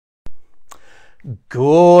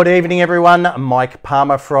Good evening, everyone. Mike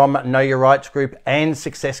Palmer from Know Your Rights Group and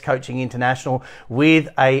Success Coaching International with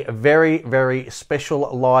a very, very special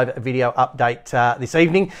live video update this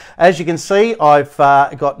evening. As you can see, I've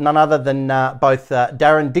got none other than both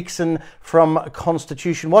Darren Dixon from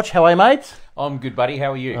Constitution Watch. How are you, mate? I'm good, buddy.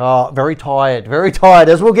 How are you? Oh, very tired,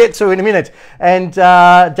 as we'll get to in a minute. And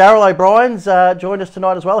Darryl O'Brien's joined us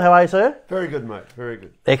tonight as well. How are you, sir? Very good, mate. Very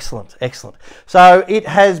good. Excellent, excellent. So it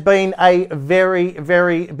has been a very,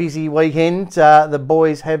 very busy weekend. The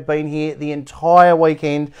boys have been here the entire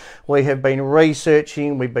weekend. We have been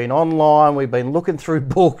researching, we've been online, we've been looking through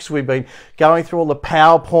books, we've been going through all the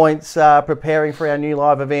PowerPoints, preparing for our new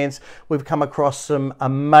live events. We've come across some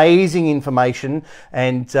amazing information,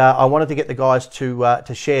 and I wanted to get the guys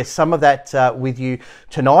to share some of that with you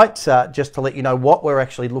tonight, just to let you know what we're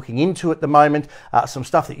actually looking into at the moment, some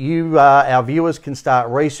stuff that you, our viewers, can start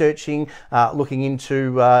researching, looking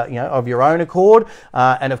into, of your own accord,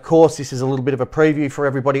 and of course this is a little bit of a preview for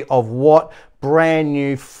everybody of what brand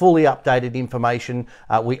new, fully updated information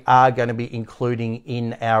we are going to be including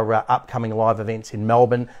in our upcoming live events in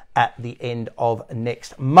Melbourne at the end of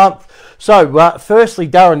next month. So firstly,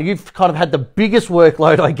 Darren, you've kind of had the biggest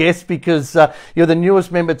workload, I guess, because you're the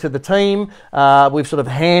newest member to the team. We've sort of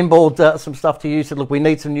handballed some stuff to you, said, look, we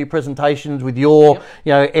need some new presentations with your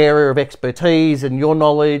area of expertise and your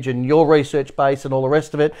knowledge and your research base and all the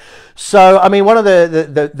rest of it. So, I mean, one of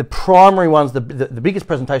the primary ones, the biggest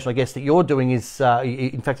presentation, I guess, that you're doing is,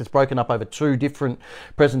 in fact, it's broken up over two different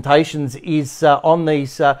presentations, is on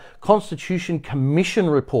these Constitution Commission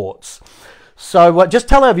reports. So just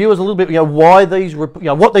tell our viewers a little bit, why these,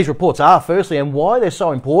 what these reports are, firstly, and why they're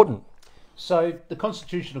so important. So the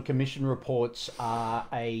Constitutional Commission reports are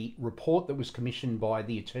a report that was commissioned by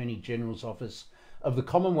the Attorney General's Office of the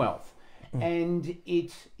Commonwealth. And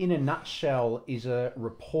it, in a nutshell, is a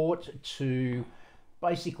report to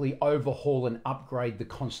basically overhaul and upgrade the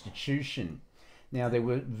Constitution. Now, there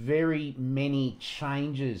were very many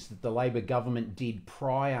changes that the Labor government did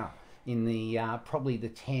prior in the probably the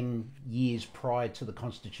 10 years prior to the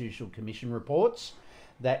Constitutional Commission reports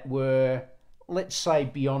that were, let's say,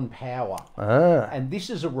 beyond power. And this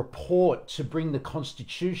is a report to bring the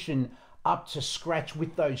Constitution up to scratch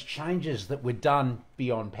with those changes that were done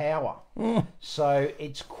beyond power. So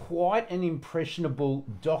it's quite an impressionable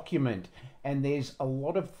document, and there's a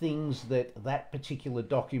lot of things that particular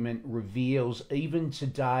document reveals, even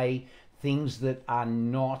today, things that are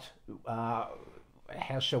not, how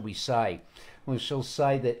shall we say? We shall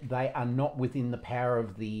say that they are not within the power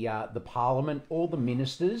of the Parliament or the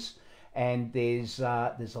ministers, and there's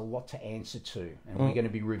a lot to answer to, and we're going to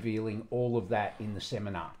be revealing all of that in the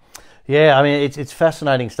seminar. Yeah, I mean, it's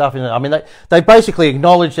fascinating stuff, isn't it? I mean, they basically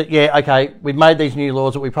acknowledge that, yeah, okay, we've made these new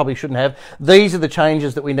laws that we probably shouldn't have. These are the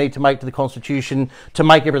changes that we need to make to the Constitution to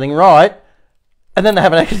make everything right. And then they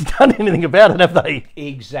haven't actually done anything about it, have they?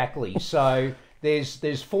 Exactly. So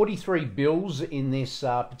there's 43 bills in this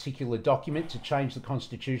particular document to change the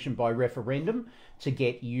Constitution by referendum to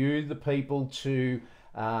get you, the people, to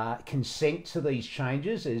consent to these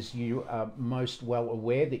changes, as you are most well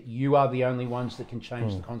aware that you are the only ones that can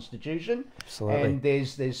change the Constitution. Absolutely. And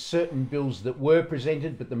there's certain bills that were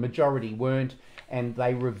presented, but the majority weren't, and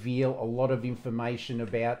they reveal a lot of information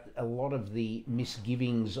about a lot of the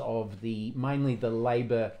misgivings of mainly the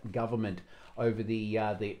Labor government over the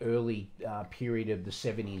early period of the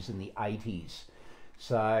 70s and the 80s.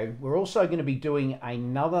 So we're also going to be doing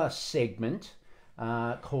another segment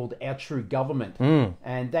called Our True Government,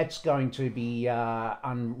 and that's going to be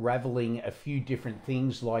unraveling a few different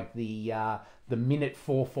things, like the Minute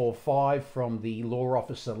 445 from the Law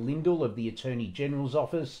Officer Lyndall of the Attorney General's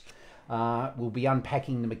Office. We'll be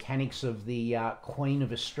unpacking the mechanics of the Queen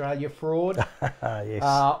of Australia fraud. Yes.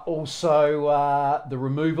 Also, the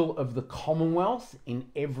removal of the Commonwealth in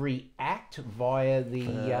every act via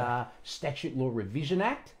the Statute Law Revision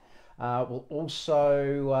Act. We'll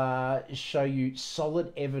also show you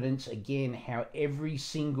solid evidence, again, how every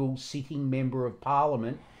single sitting member of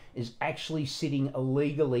Parliament is actually sitting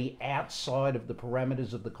illegally outside of the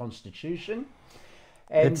parameters of the Constitution.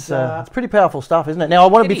 And, it's pretty powerful stuff, isn't it? Now,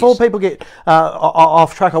 before people get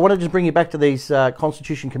off track, I want to just bring you back to these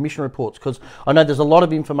Constitution Commission reports, because I know there's a lot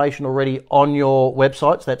of information already on your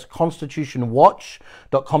websites. That's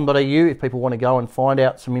constitutionwatch.com.au if people want to go and find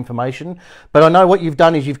out some information. But I know what you've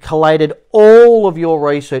done is you've collated all of your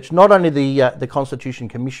research, not only the Constitution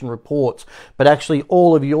Commission reports, but actually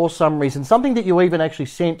all of your summaries, and something that you even actually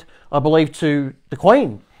sent, I believe, to the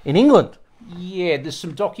Queen in England. Yeah, there's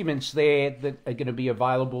some documents there that are going to be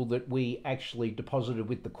available that we actually deposited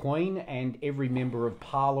with the Queen, and every member of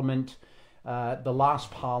Parliament the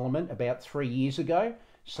last Parliament about 3 years ago.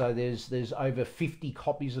 So there's over 50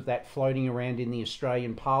 copies of that floating around in the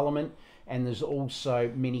Australian Parliament, and there's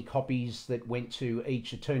also many copies that went to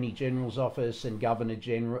each Attorney General's office and Governor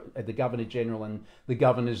General, the Governor General and the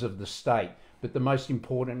governors of the state. But the most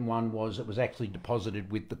important one was it was actually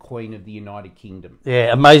deposited with the Queen of the United Kingdom.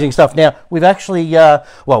 Yeah, amazing stuff. Now, we've actually,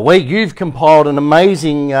 you've compiled an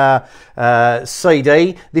amazing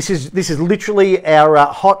CD. This is literally our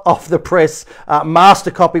hot off the press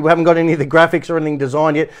master copy. We haven't got any of the graphics or anything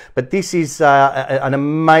designed yet, but this is an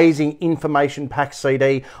amazing information packed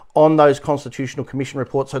CD on those Constitutional Commission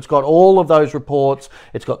reports. So it's got all of those reports.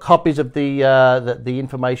 It's got copies of the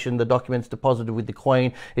information, the documents deposited with the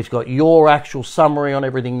Queen. It's got your actual summary on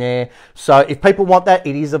everything there. So if people want that,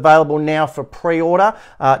 it is available now for pre-order.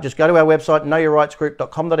 Just go to our website,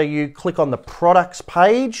 knowyourrightsgroup.com.au, click on the products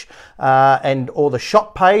page or the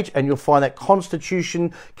shop page, and you'll find that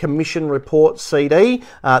Constitution Commission Report CD.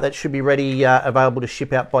 That should be ready, available to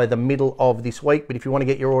ship out by the middle of this week. But if you want to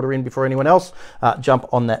get your order in before anyone else, jump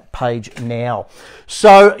on that page now.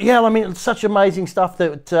 So yeah, I mean, it's such amazing stuff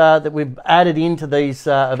that we've added into these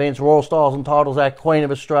events. Royal Styles and Titles Act, Queen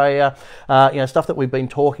of Australia, stuff that we've been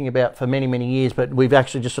talking about for many, many years, but we've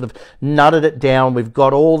actually just sort of nutted it down. We've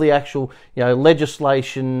got all the actual,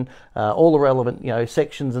 legislation, all the relevant,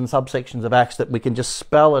 sections and subsections of acts that we can just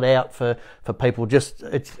spell it out for people. Just,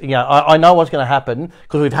 it's, I know what's going to happen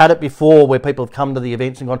because we've had it before where people have come to the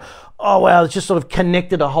events and gone, oh wow, it's just sort of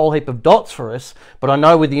connected a whole heap of dots for us. But I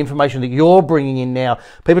know with the information that you're bringing in now,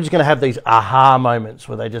 people are just going to have these aha moments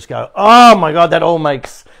where they just go, oh my God, that all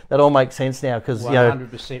makes sense now, because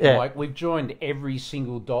 100%, Mike. We've joined every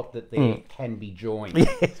single dot that there can be joined.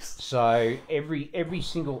 Yes. So every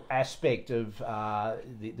single aspect of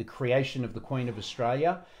the creation of the Queen of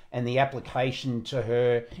Australia and the application to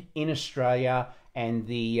her in Australia, and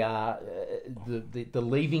the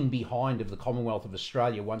leaving behind of the Commonwealth of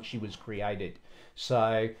Australia once she was created.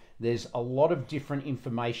 So there's a lot of different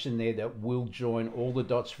information there that will join all the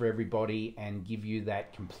dots for everybody and give you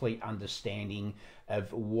that complete understanding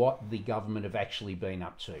of what the government have actually been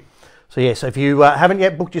up to. So yeah, so if you haven't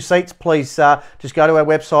yet booked your seats, please just go to our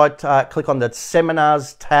website, click on the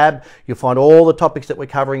seminars tab. You'll find all the topics that we're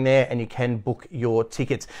covering there, and you can book your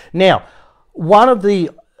tickets. Now, one of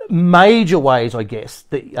the major ways, I guess,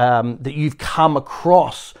 that that you've come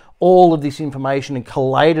across all of this information and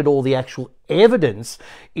collated all the actual evidence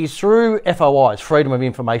is through FOIs, Freedom of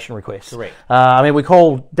Information Requests. Correct. We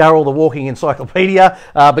call Darryl the walking encyclopedia,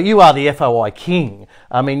 but you are the FOI king.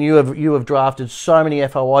 I mean, you have drafted so many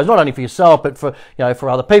FOIs, not only for yourself but for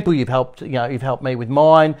other people. You've helped me with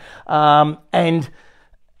mine, and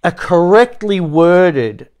a correctly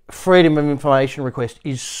worded Freedom of Information request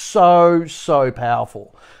is so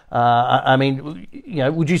powerful. I mean,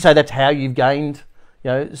 would you say that's how you've gained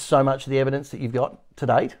so much of the evidence that you've got to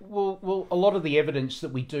date? Well, a lot of the evidence that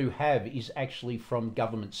we do have is actually from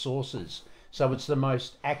government sources. So it's the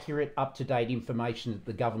most accurate, up-to-date information that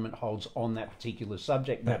the government holds on that particular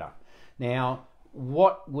subject matter. Now,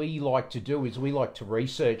 what we like to do is we like to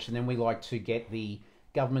research, and then we like to get the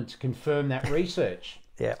government to confirm that research.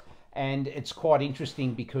 Yeah. And it's quite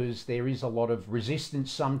interesting because there is a lot of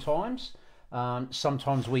resistance sometimes.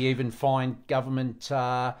 Sometimes we even find government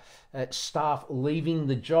staff leaving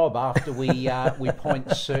the job after we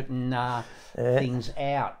point certain things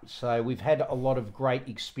out. So we've had a lot of great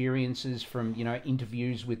experiences from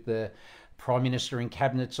interviews with the Prime Minister in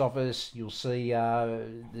Cabinet's office. You'll see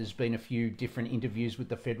there's been a few different interviews with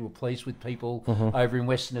the Federal Police with people over in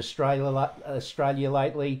Western Australia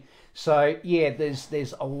lately. So yeah,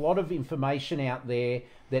 there's a lot of information out there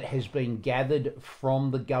that has been gathered from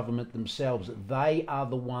the government themselves. They are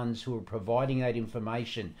the ones who are providing that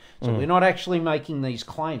information. So we're not actually making these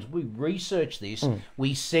claims. We research this,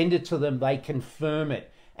 we send it to them, they confirm it,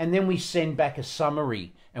 and then we send back a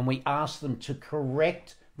summary and we ask them to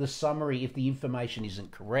correct the summary if the information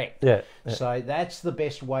isn't correct. Yeah. So that's the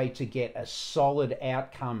best way to get a solid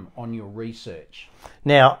outcome on your research.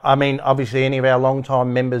 Now, I mean, obviously any of our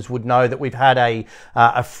long-time members would know that we've had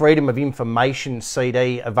a Freedom of Information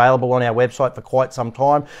CD available on our website for quite some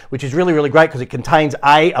time, which is really, really great because it contains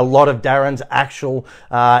a lot of Darren's actual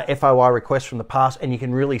FOI requests from the past, and you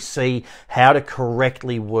can really see how to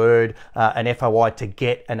correctly word an FOI to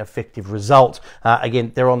get an effective result.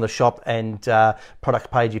 Again, they're on the shop and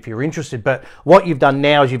product page if you're interested. But what you've done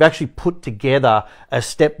now is you've actually put together a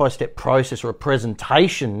step-by-step process or a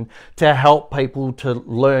presentation to help people to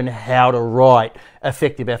learn how to write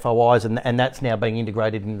effective FOIs, and that's now being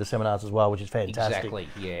integrated into the seminars as well, which is fantastic. Exactly,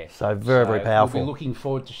 yeah. So very powerful. We'll be looking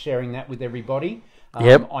forward to sharing that with everybody.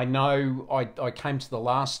 Yep. I know I came to the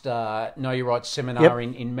last Know Your Rights seminar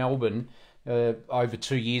in Melbourne over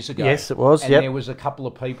 2 years ago. Yes, it was. And there was a couple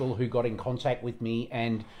of people who got in contact with me,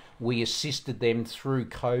 and we assisted them through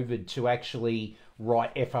COVID to actually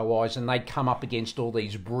write FOIs, and they'd come up against all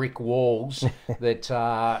these brick walls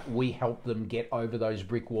that we helped them get over those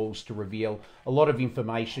brick walls to reveal a lot of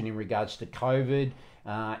information in regards to COVID,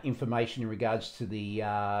 information in regards to the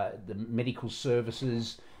medical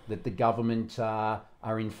services that the government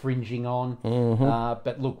are infringing on.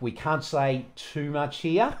 But look, we can't say too much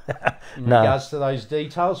here in regards to those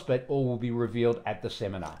details, but all will be revealed at the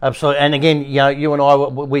seminar. Absolutely. And again, you and I,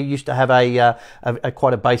 we used to have a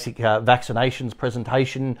quite a basic vaccinations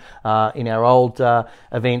presentation in our old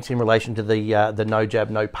events in relation to the no jab,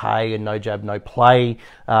 no pay and no jab, no play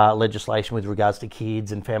legislation with regards to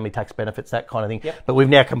kids and family tax benefits, that kind of thing. But we've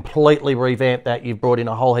now completely revamped that. You've brought in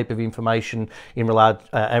a whole heap of information in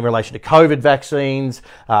relation to COVID vaccines,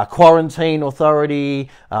 quarantine authority,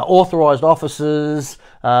 authorised officers,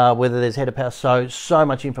 whether there's head of house. So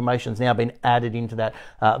much information has now been added into that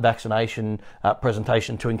vaccination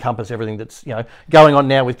presentation to encompass everything that's going on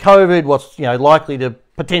now with COVID, what's likely to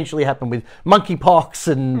potentially happen with monkeypox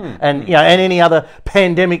and any other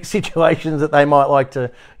pandemic situations that they might like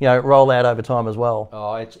to roll out over time as well.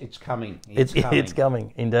 Oh, it's coming. It's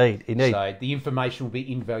coming. Indeed. So the information will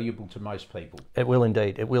be invaluable to most people. It will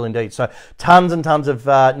indeed. So tons and tons of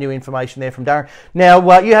new information there from Darren.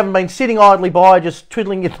 Now you haven't been sitting idly by just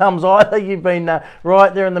twiddling your thumbs either. You've been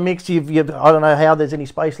right there in the mix. You've I don't know how there's any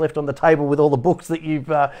space left on the table with all the books that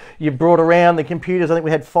you've brought around, the computers. I think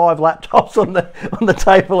we had 5 laptops on the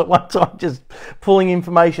table at one time, just pulling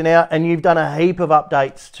information out, and you've done a heap of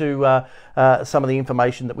updates to some of the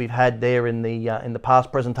information that we've had there in the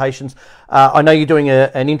past presentations. I know you're doing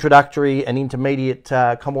an introductory and intermediate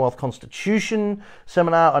Commonwealth Constitution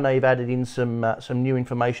seminar. I know you've added in some new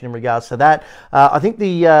information in regards to that. I think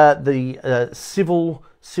the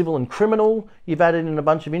civil and criminal, you've added in a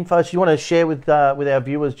bunch of info. So you want to share with our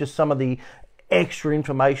viewers just some of the extra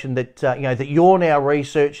information that that you're now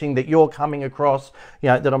researching, that you're coming across,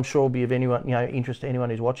 that I'm sure will be of interest to anyone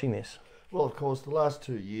who's watching this. Well, of course, the last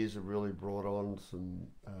 2 years have really brought on some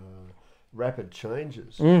rapid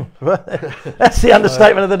changes. That's the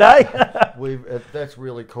understatement of the day. That's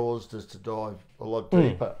really caused us to dive a lot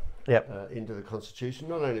deeper into the Constitution,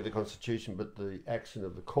 not only the Constitution but the action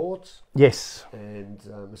of the courts. Yes. And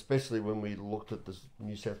especially when we looked at the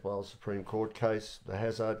New South Wales Supreme Court case, the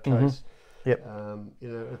Hazard case.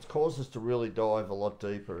 It's caused us to really dive a lot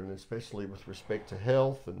deeper, and especially with respect to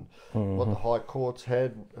health and what the High Courts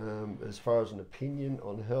had as far as an opinion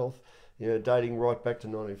on health, dating right back to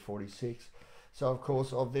 1946. So, of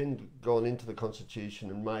course, I've then gone into the Constitution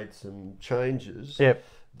and made some changes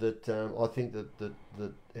that I think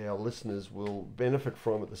that our listeners will benefit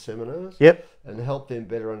from at the seminars and help them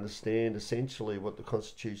better understand essentially what the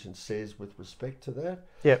Constitution says with respect to that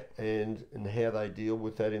and how they deal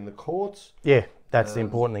with that in the courts. Yeah, that's the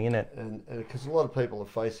important thing, isn't it? And because a lot of people are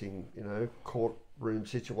facing, courtroom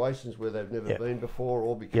situations where they've never been before,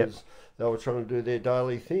 or because they were trying to do their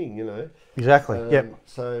daily thing, Exactly,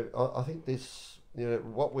 So I think this,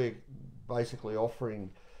 what we're basically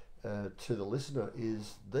offering to the listener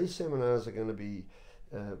is these seminars are going to be,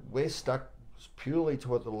 we're stuck purely to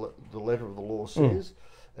what the letter of the law says,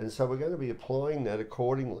 and so we're going to be applying that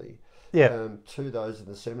accordingly to those in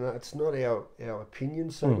the seminar. It's not our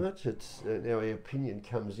opinion so much. It's our opinion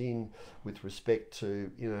comes in with respect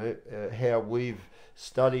to how we've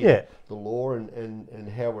studied the law and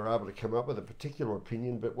how we're able to come up with a particular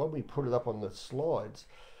opinion. But when we put it up on the slides,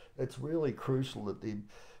 it's really crucial that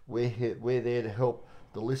we're there to help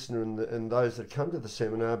the listener and those that come to the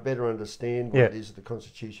seminar better understand what it is the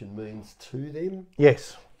Constitution means to them.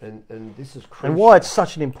 Yes. And this is crucial. And why it's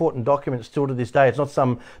such an important document still to this day. It's not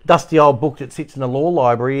some dusty old book that sits in a law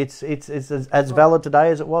library. It's as valid today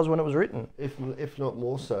as it was when it was written. If not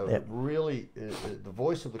more so. It really, the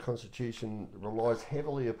voice of the Constitution relies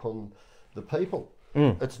heavily upon the people.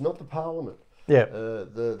 It's not the Parliament.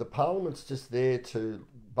 The Parliament's just there to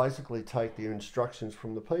basically take their instructions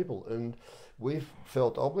from the people, and we've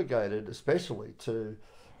felt obligated, especially to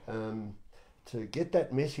get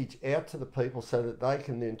that message out to the people so that they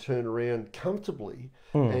can then turn around comfortably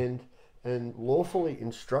and lawfully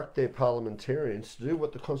instruct their parliamentarians to do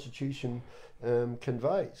what the Constitution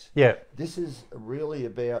conveys. This is really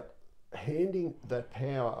about handing that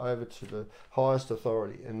power over to the highest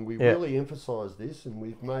authority, and we really emphasise this, and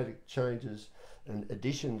we've made changes and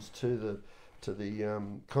additions to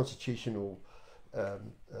the constitutional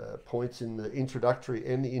points in the introductory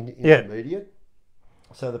and the intermediate,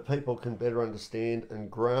 so that people can better understand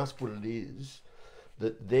and grasp what it is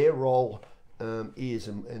that their role is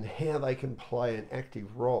and how they can play an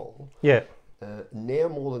active role. Yeah. Now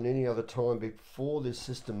more than any other time, before this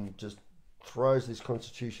system just throws this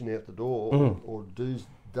constitution out the door or does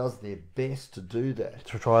their best to do that.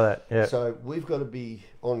 To try that, yeah. So we've got to be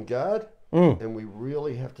on guard, and we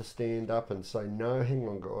really have to stand up and say, no, hang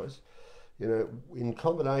on, guys. You know, in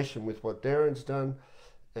combination with what Darren's done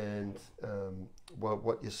and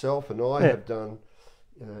what yourself and I have done,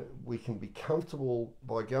 we can be comfortable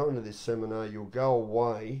by going to this seminar. You'll go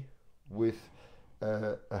away with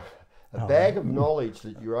a bag of knowledge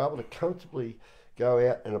that you're able to comfortably go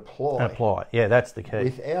out and apply. Yeah, that's the key.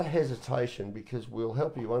 Without hesitation, because we'll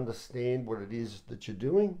help you understand what it is that you're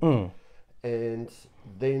doing and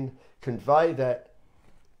then convey that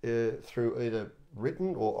through either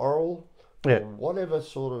written or oral or whatever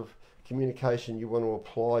sort of communication you want to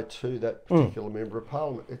apply to that particular member of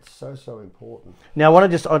parliament. It's so important. Now, I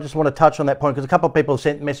just want to touch on that point, because a couple of people have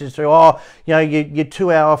sent messages through. Oh, you know, your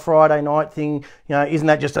 2-hour Friday night thing, you know, isn't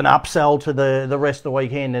that just an upsell to the rest of the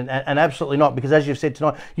weekend? And absolutely not, because as you've said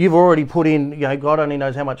tonight, you've already put in, you know, God only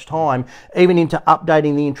knows how much time, even into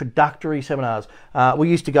updating the introductory seminars. We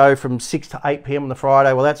used to go from 6 to 8 p.m. on the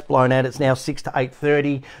Friday. Well, that's blown out. It's now 6 to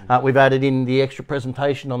 8:30. We've added in the extra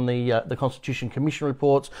presentation on the Constitution Commission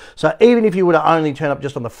reports. So even if you were to only turn up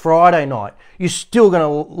just on the Friday night, you're still going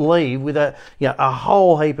to leave with a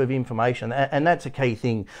whole heap of information, and that's a key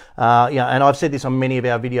thing. And I've said this on many of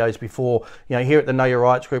our videos before. You know, here at the Know Your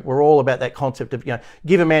Rights group, we're all about that concept of, you know,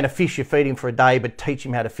 give a man a fish, you feed him for a day, but teach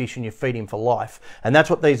him how to fish and you feed him for life. And that's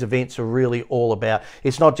what these events are really all about.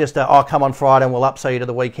 It's not just come on Friday and we'll upsell you to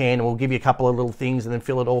the weekend and we'll give you a couple of little things and then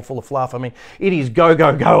fill it all full of fluff. I mean, it is go,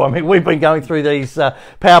 go, go. I mean, we've been going through these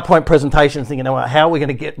PowerPoint presentations thinking, oh, how are we going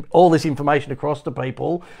to get all this information across to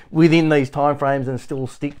people within these timeframes and still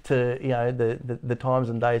stick to, you know, the times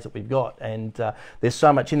and days that we've got. And there's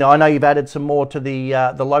so much in there. I know you've added some more to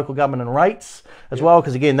the local government and rates as well,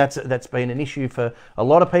 because again, that's been an issue for a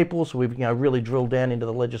lot of people. So we've, you know, really drilled down into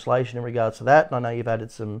the legislation in regards to that. And I know you've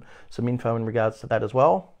added some info in regards to that as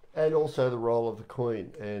well. And also the role of the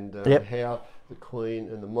Queen and how the Queen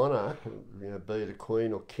and the monarch, you know, be it a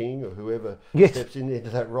Queen or King or whoever steps into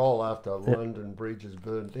that role after London Bridge is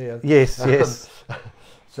burned down. Yes.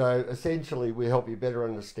 So essentially, we help you better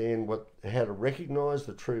understand how to recognise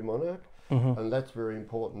the true monarch, and that's very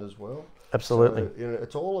important as well. Absolutely. So, you know,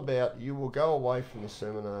 it's all about, you will go away from the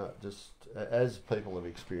seminar just as people have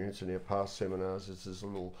experienced in our past seminars. It's this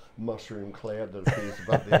little mushroom cloud that appears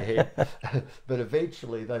above their head, but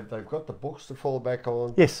eventually they've got the books to fall back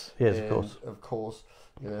on. Yes, and of course,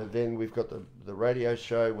 you know, then we've got the radio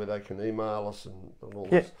show where they can email us and all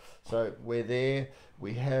this. So we're there.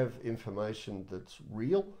 We have information that's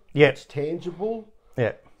real. It's tangible.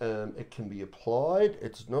 It can be applied.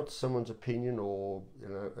 It's not someone's opinion, or, you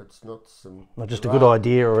know, it's not just a good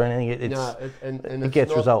idea or anything. It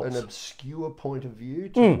gets results. An obscure point of view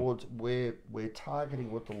towards where we're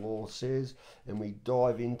targeting what the law says, and we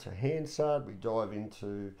dive into Hansard. We dive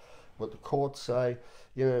into what the courts say.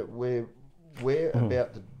 You know, we're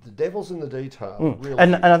about the devil's in the detail. Really.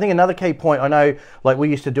 And I think another key point, I know, like, we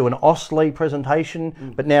used to do an OSLE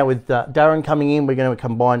presentation, but now with Darren coming in, we're going to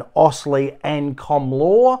combine OSLE and com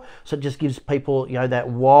law. So it just gives people, you know, that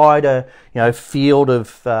wider, you know, field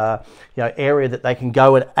of, you know, area that they can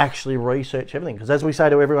go and actually research everything. Because as we say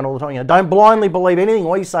to everyone all the time, you know, don't blindly believe anything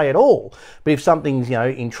we say at all. But if something's, you know,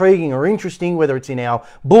 intriguing or interesting, whether it's in our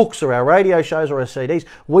books or our radio shows or our CDs,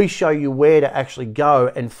 we show you where to actually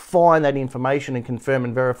go and find that information and confirm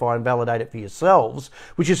and verify and validate it for yourselves,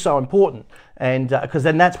 which is so important. And because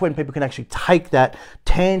then that's when people can actually take that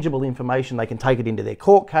tangible information, they can take it into their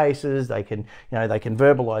court cases, they can, you know, they can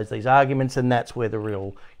verbalise these arguments, and that's where the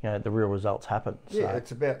real, you know, the real results happen. Yeah, so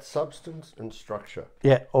it's about substance and structure.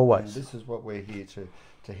 Yeah, always. And this is what we're here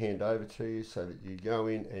to hand over to you, so that you go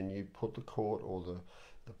in and you put the court or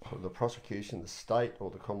the prosecution, the state or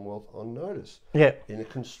the Commonwealth on notice. Yeah. In a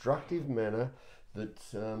constructive manner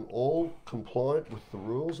that's all compliant with the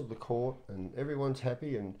rules of the court, and everyone's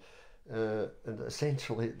happy, and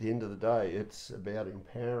essentially at the end of the day, it's about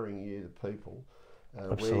empowering you, the people,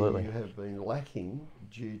 where you have been lacking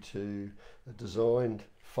due to a designed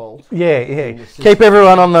fault. Keep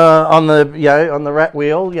everyone on the you know, on the rat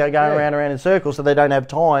wheel, you know, going around in circles, so they don't have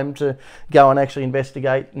time to go and actually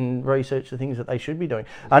investigate and research the things that they should be doing.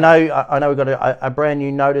 I know we've got a brand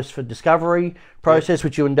new notice for discovery process,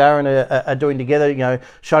 which you and Darren are doing together, you know,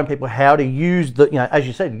 showing people how to use the, you know, as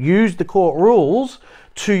you said, use the court rules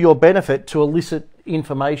to your benefit to elicit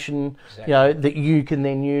information, exactly. that you can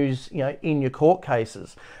then use, in your court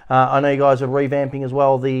cases. I know you guys are revamping as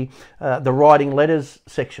well the writing letters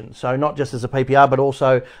section. So not just as a PPR, but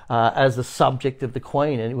also as the subject of the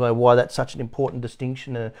Queen, and why that's such an important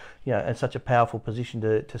distinction, and such a powerful position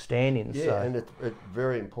to stand in. Yeah, so. and it's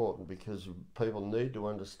very important because people need to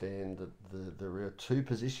understand that there are two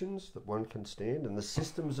positions that one can stand, and the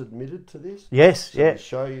system's admitted to this. Yes, so yeah. we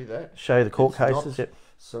show you that. Show you the court It's cases. not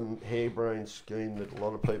some harebrained scheme that a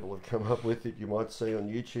lot of people have come up with that you might see on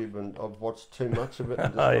YouTube, and I've watched too much of it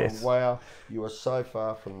and just gone, wow, you are so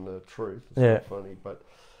far from the truth. It's not funny, but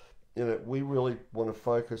we really want to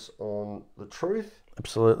focus on the truth.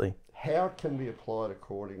 Absolutely. How it can be applied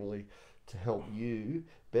accordingly to help you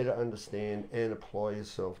better understand and apply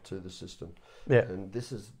yourself to the system. Yeah. And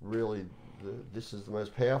this is really the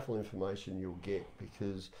most powerful information you'll get,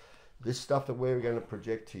 because this stuff that we're going to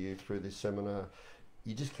project to you through this seminar,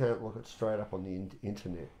 you just can't look it straight up on the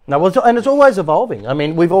internet. No, and it's always evolving. I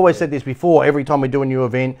mean, we've always said this before. Every time we do a new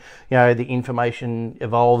event, the information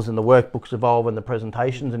evolves and the workbooks evolve and the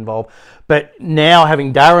presentations evolve. But now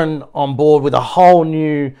having Darren on board with a whole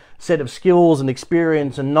new set of skills and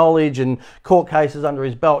experience and knowledge and court cases under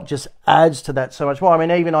his belt just adds to that so much more. I mean,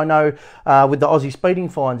 even I know with the Aussie speeding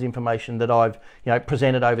fines information that I've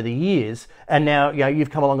presented over the years, and now you've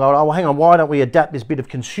come along and go, oh, well, hang on, why don't we adapt this bit of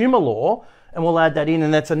consumer law? And we'll add that in,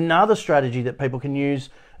 and that's another strategy that people can use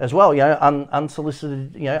as well.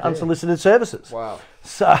 Unsolicited, unsolicited services. Wow.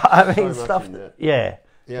 So I mean, so stuff. Yeah.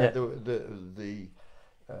 The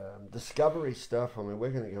discovery stuff. I mean, we're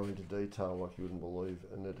going to go into detail like you wouldn't believe,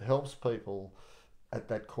 and it helps people at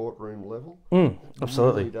that courtroom level.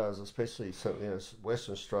 Absolutely, it really does, especially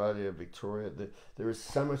Western Australia, Victoria. There is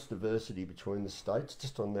so much diversity between the states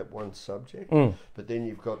just on that one subject. But then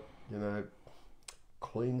you've got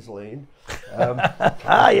Queensland,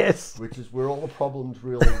 yes, which is where all the problems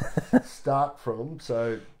really start from.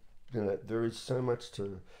 So there is so much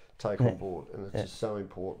to take on board, and it's just so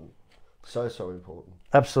important, so important.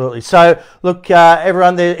 Absolutely. So, look,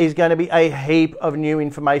 everyone, there is going to be a heap of new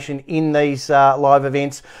information in these live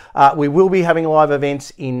events. We will be having live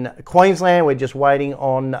events in Queensland. We're just waiting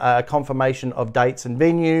on confirmation of dates and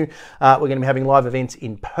venue. We're going to be having live events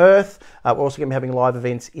in Perth. We're also going to be having live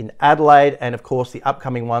events in Adelaide, and, of course, the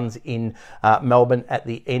upcoming ones in Melbourne at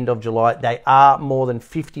the end of July. They are more than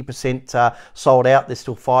 50% sold out. There's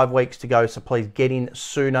still 5 weeks to go, so please get in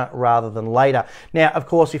sooner rather than later. Now, of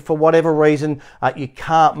course, if for whatever reason you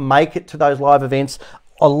can't make it to those live events,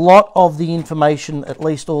 a lot of the information, at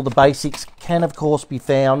least all the basics, can of course be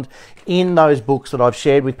found in those books that I've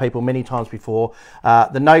shared with people many times before.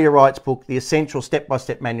 The Know Your Rights book, the essential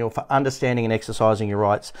step-by-step manual for understanding and exercising your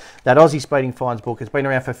rights. That Aussie Speeding Fines book has been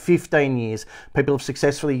around for 15 years. People have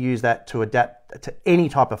successfully used that to adapt to any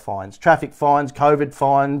type of fines, traffic fines, COVID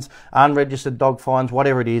fines, unregistered dog fines,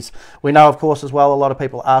 whatever it is. We know, of course, as well, a lot of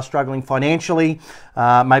people are struggling financially.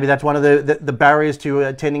 Maybe that's one of the barriers to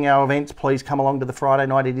attending our events. Please come along to the Friday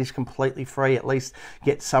night. It is completely free. At least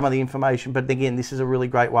get some of the information. But again, this is a really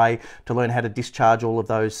great way to learn how to discharge all of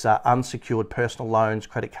those unsecured personal loans,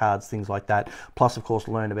 credit cards, things like that. Plus, of course,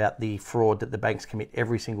 learn about the fraud that the banks commit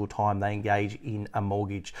every single time they engage in a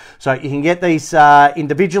mortgage. So you can get these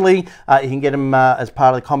individually. You can get them as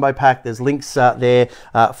part of the combo pack. There's links there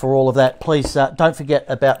for all of that. Please don't forget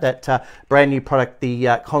about that brand new product,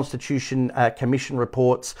 the Constitution Commission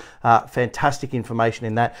reports. Fantastic information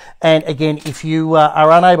in that. And again, if you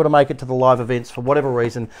are unable to make it to the live events for whatever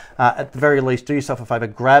reason, at the very least, do yourself a favour,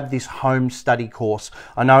 grab this home study course.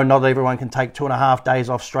 I know not everyone can take 2.5 days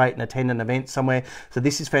off straight and attend an event somewhere, so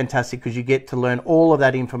this is fantastic because you get to learn all of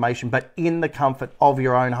that information, but in the comfort of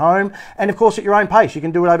your own home, and of course at your own pace. You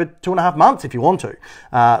can do it over 2.5 months if you want to.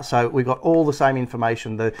 So we've got all the same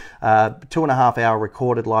information, the 2.5 hour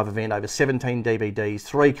recorded live event, over 17 DVDs,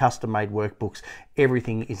 3 custom-made workbooks.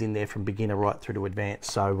 Everything is in there from beginner right through to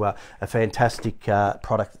advanced. So a fantastic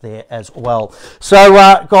product there as well. So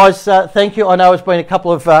guys, thank you. I know it's been a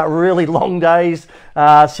couple of really long days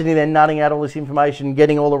sitting there nutting out all this information,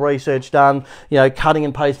 getting all the research done, cutting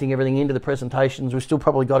and pasting everything into the presentations. We've still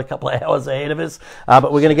probably got a couple of hours ahead of us,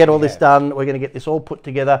 but we're going to get all this done. We're going to get this all put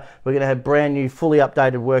together. We're going to have brand new, fully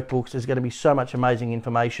updated workbooks. There's going to be so much amazing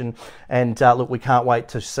information. And look, we can't wait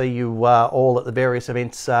to see you all at the various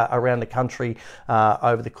events around the country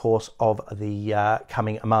over the course of the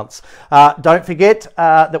coming months. Don't forget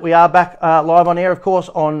that we are back live on air, of course,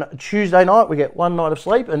 on Tuesday night. We get 1 night of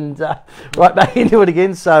sleep and right back into it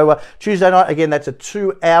again. So Tuesday night, again, that's a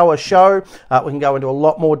 2-hour show. We can go into a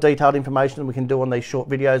lot more detailed information than we can do on these short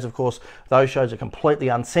videos. Of course, those shows are completely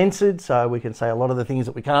uncensored, so we can say a lot of the things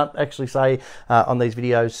that we can't actually say say on these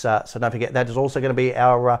videos. So don't forget, that is also going to be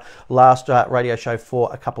our last radio show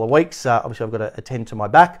for a couple of weeks. Obviously, I've got to attend to my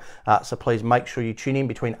back, so please make sure you tune in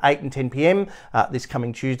between 8 and 10 p.m. This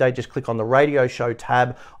coming Tuesday. Just click on the radio show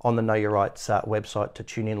tab on the Know Your Rights website to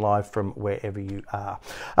tune in live from wherever you are.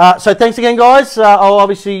 So thanks again, guys. I'll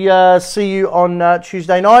obviously see you on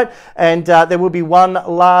Tuesday night, and there will be one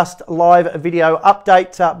last live video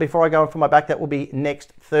update before I go on for my back. That will be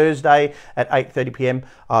next Thursday at 8:30 p.m.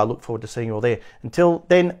 I look forward to seeing you all there. Until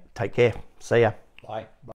then, take care. See ya. Bye.